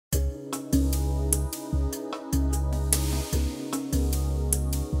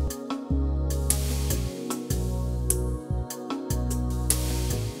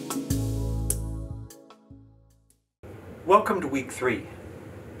Welcome to week 3.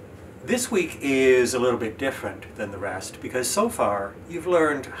 This week is a little bit different than the rest because so far you've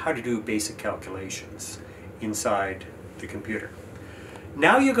learned how to do basic calculations inside the computer.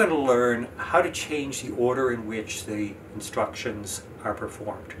 Now you're going to learn how to change the order in which the instructions are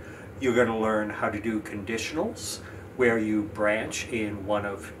performed. You're going to learn how to do conditionals, where you branch in one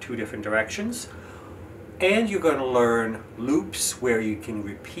of two different directions. And you're going to learn loops, where you can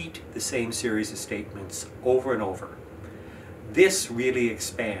repeat the same series of statements over and over. This really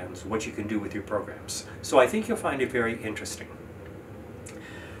expands what you can do with your programs. So I think you'll find it very interesting.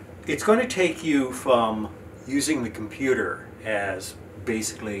 It's going to take you from using the computer as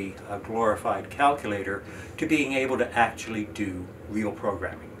basically a glorified calculator to being able to actually do real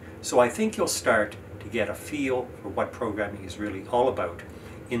programming. So I think you'll start to get a feel for what programming is really all about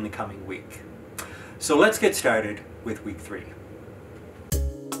in the coming week. So let's get started with week 3.